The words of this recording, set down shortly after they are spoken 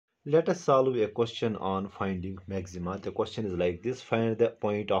Let us solve a question on finding maxima. The question is like this: find the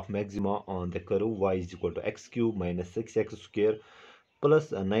point of maxima on the curve y is equal to x cube minus 6x square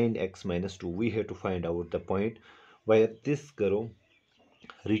plus 9x minus 2. We have to find out the point where this curve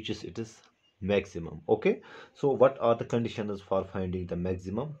reaches its maximum. Okay, so what are the conditions for finding the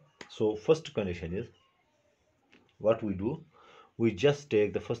maximum? So first condition is, what we do, we just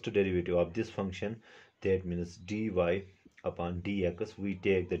take the first derivative of this function, that means dy upon dx. We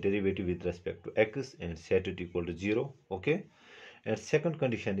take the derivative with respect to x and set it equal to 0. Okay, and second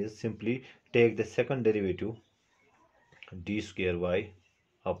condition is simply take the second derivative d square y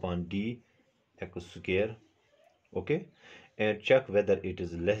upon dx square. Okay, and check whether it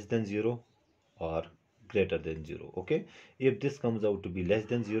is less than 0 or greater than 0. Okay, if this comes out to be less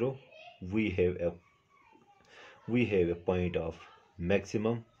than 0, we have a point of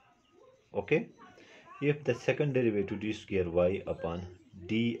maximum. Okay, if the second derivative d square y upon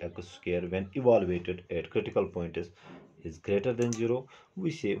dx square when evaluated at critical point is greater than 0,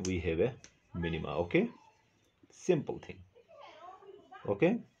 we say we have a minima. Okay, simple thing.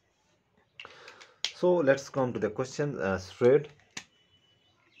 Okay, so let's come to the question straight.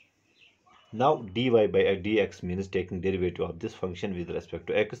 Now dy by dx means taking derivative of this function with respect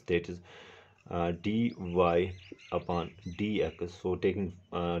to x, that is dy upon dx. So taking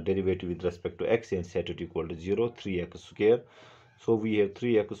derivative with respect to x and set it equal to 0, 3x square. So we have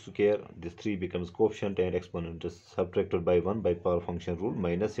 3x square, this 3 becomes coefficient and exponent is subtracted by 1 by power function rule,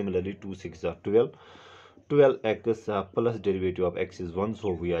 minus similarly 2 6 are 12, 12x plus derivative of x is 1,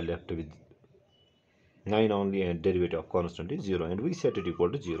 so we are left with 9 only, and derivative of constant is 0, and we set it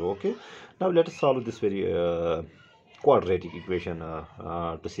equal to 0. Okay, now let us solve this very quadratic equation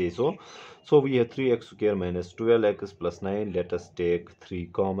to say so. So we have 3x square minus 12x plus 9. Let us take 3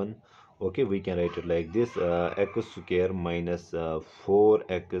 common. Okay, we can write it like this: x square minus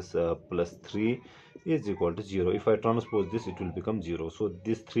 4x plus 3 is equal to 0. If I transpose this, it will become 0. So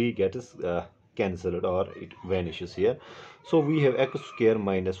this 3 gets cancelled, or it vanishes here. So we have x square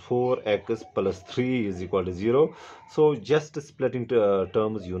minus 4x plus 3 is equal to 0. So just splitting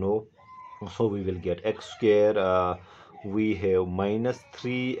terms, so we will get x square, we have minus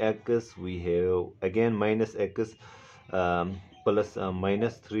 3x, we have again minus x, plus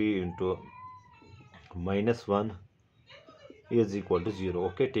minus 3 into minus 1 is equal to 0.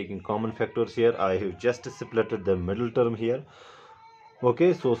 Okay, taking common factors here, I have just splitted the middle term here.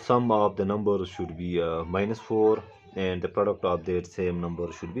 Okay, so sum of the numbers should be minus 4, and the product of that same number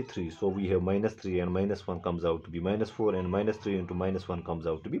should be 3. So we have minus 3 and minus 1 comes out to be minus 4, and minus 3 into minus 1 comes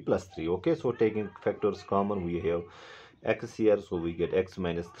out to be plus 3. Okay, so taking factors common, we have x here, so we get x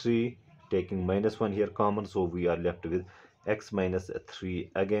minus 3. Taking minus 1 here common, so we are left with x minus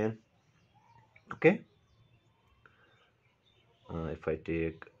 3 again. Okay, if I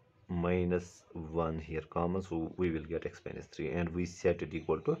take minus 1 here common, so we will get x minus 3, and we set it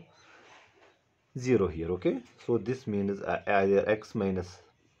equal to 0 here. Okay, so this means either x minus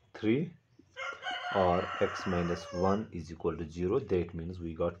 3 or x minus 1 is equal to 0. That means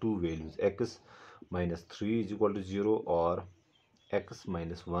we got two values: x minus 3 is equal to 0, or x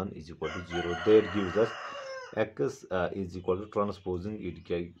minus 1 is equal to 0. That gives us x is equal to, transposing it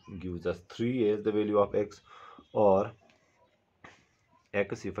gives us 3 as the value of x, or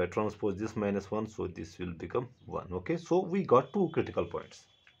x, if I transpose this minus 1, so this will become 1. Okay, so we got two critical points.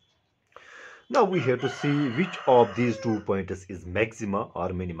 Now we have to see which of these 2 points is maxima or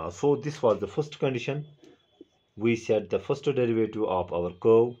minima. So this was the first condition. We set the first derivative of our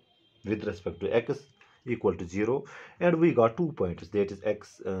curve with respect to x equal to 0, and we got 2 points, that is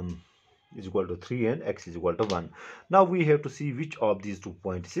x is equal to 3 and x is equal to 1. Now we have to see which of these 2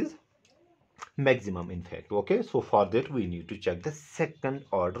 points is maximum in fact. Okay, so for that we need to check the second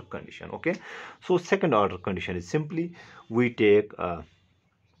order condition. Okay, so second order condition is simply we take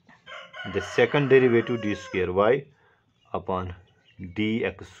the second derivative d square y upon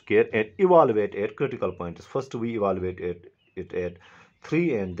dx square and evaluate at critical points. First we evaluate it at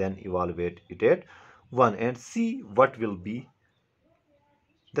 3 and then evaluate it at 1, and see what will be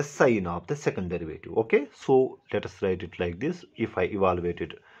the sign of the second derivative. Okay, so let us write it like this: if I evaluate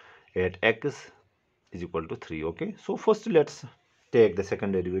it at x is equal to 3. Okay, so first let's take the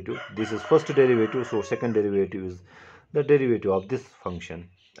second derivative. This is first derivative, so second derivative is the derivative of this function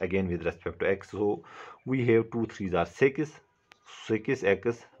again with respect to x. So we have 2 3s are 6,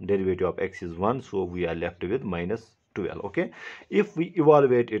 6x, derivative of x is 1, so we are left with minus 12. Okay, if we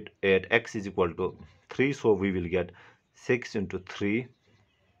evaluate it at x is equal to 3, so we will get 6 into 3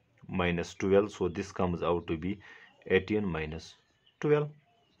 minus 12, so this comes out to be 18 minus 12.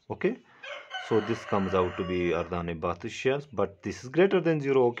 Okay, So this comes out to be Ardhane Bathishas, but this is greater than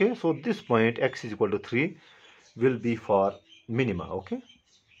 0. Okay, so this point x is equal to 3 will be for minima. Okay,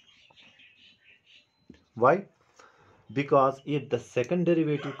 why? Because if the second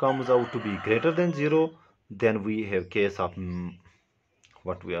derivative comes out to be greater than 0, then we have case of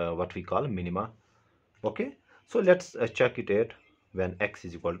what we call minima. Okay, so let's check it at when x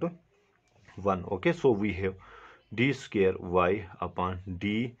is equal to 1. Okay, so we have d square y upon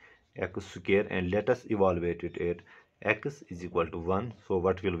d x square, and let us evaluate it at x is equal to 1. So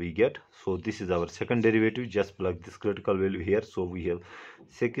what will we get? So this is our second derivative. Just plug this critical value here. So we have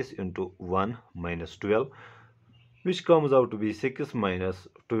 6 into 1 minus 12, which comes out to be 6 minus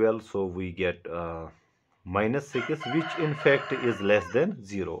 12. So we get minus 6, which in fact is less than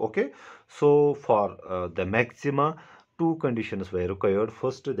 0. Okay, so for the maxima, two conditions were required.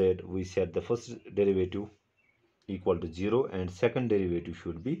 First, that we set the first derivative equal to 0, and second derivative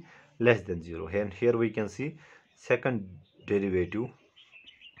should be less than 0. And here we can see second derivative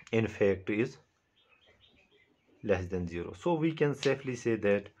in fact is less than 0. So we can safely say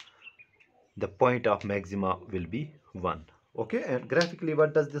that the point of maxima will be 1. Okay, and graphically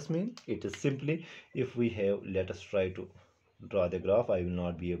what does this mean? It is simply, if we have, let us try to draw the graph. I will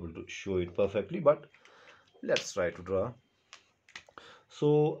not be able to show it perfectly, but let's try to draw.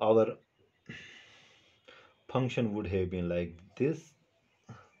 So our function would have been like this.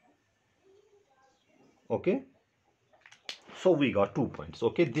 Okay, so we got 2 points.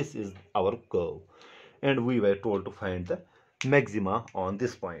 Okay, this is our curve, and we were told to find the maxima on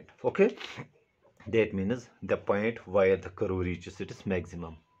this point. Okay, that means the point where the curve reaches its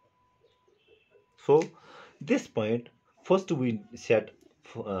maximum. So this point, first we set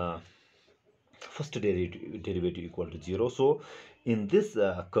first derivative equal to 0. So in this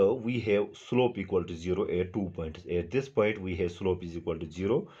curve we have slope equal to 0 at 2 points. At this point we have slope is equal to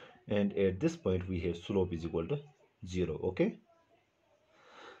 0, and at this point we have slope is equal to 0. Okay,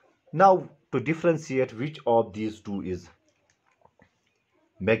 now to differentiate which of these two is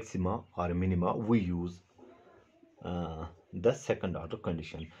maxima or minima, we use the second order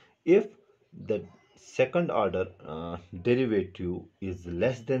condition. If the second order derivative is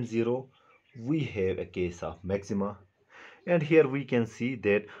less than 0, we have a case of maxima. And here we can see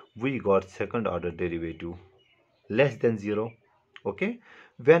that we got second order derivative less than 0. Okay,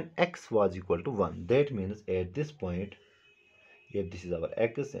 when x was equal to 1, that means at this point, if this is our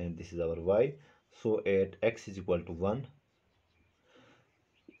x and this is our y, so at x is equal to 1,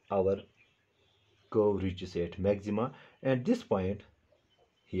 our curve reaches at maxima. And this point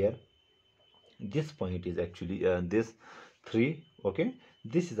here, this point is actually this 3. Okay,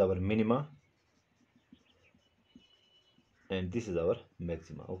 this is our minima and this is our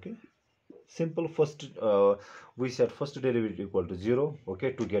maxima. Okay, simple. First we set first derivative equal to 0.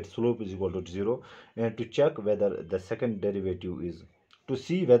 Okay, to get slope is equal to 0, and to check whether the second derivative is, to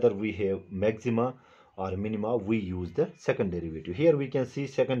see whether we have maxima or minima, we use the second derivative. Here we can see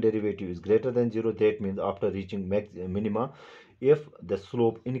second derivative is greater than 0. That means after reaching minima, if the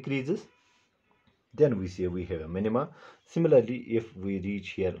slope increases, then we say we have a minima. Similarly, if we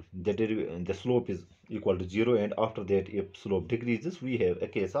reach here the slope is equal to 0, and after that if slope decreases, we have a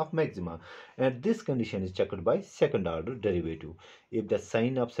case of maxima. And this condition is checked by second order derivative. If the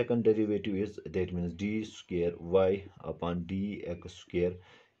sign of second derivative is, that means d square y upon dx square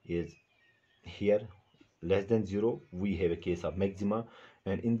is here less than 0, we have a case of maxima.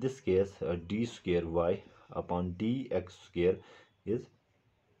 And in this case d square y upon dx square is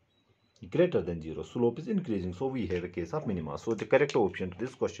greater than 0, slope is increasing, so we have a case of minima. So the correct option to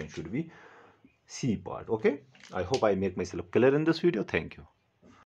this question should be C part. Okay, I hope I make myself clear in this video. Thank you.